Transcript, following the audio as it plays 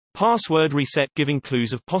Password reset giving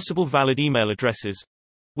clues of possible valid email addresses.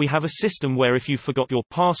 We have a system where if you forgot your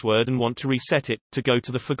password and want to reset it, to go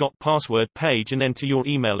to the Forgot Password page and enter your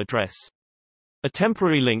email address. A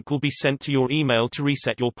temporary link will be sent to your email to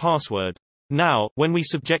reset your password. Now, when we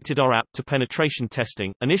subjected our app to penetration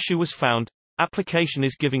testing, an issue was found. Application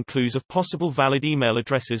is giving clues of possible valid email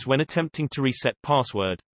addresses when attempting to reset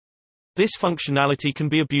password. This functionality can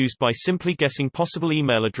be abused by simply guessing possible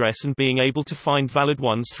email address and being able to find valid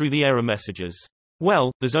ones through the error messages.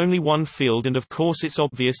 Well, there's only one field and of course it's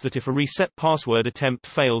obvious that if a reset password attempt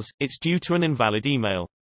fails, it's due to an invalid email.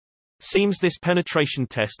 Seems this penetration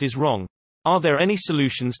test is wrong. Are there any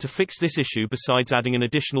solutions to fix this issue besides adding an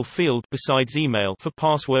additional field besides email for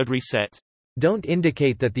password reset? Don't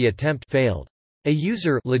indicate that the attempt failed. A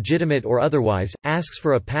user, legitimate or otherwise, asks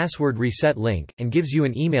for a password reset link, and gives you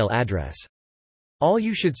an email address. All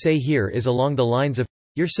you should say here is along the lines of,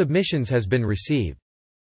 "Your submissions has been received."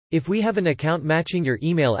 If we have an account matching your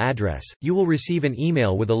email address, you will receive an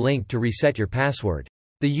email with a link to reset your password.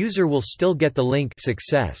 The user will still get the link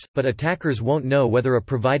success, but attackers won't know whether a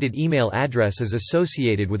provided email address is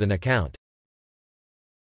associated with an account.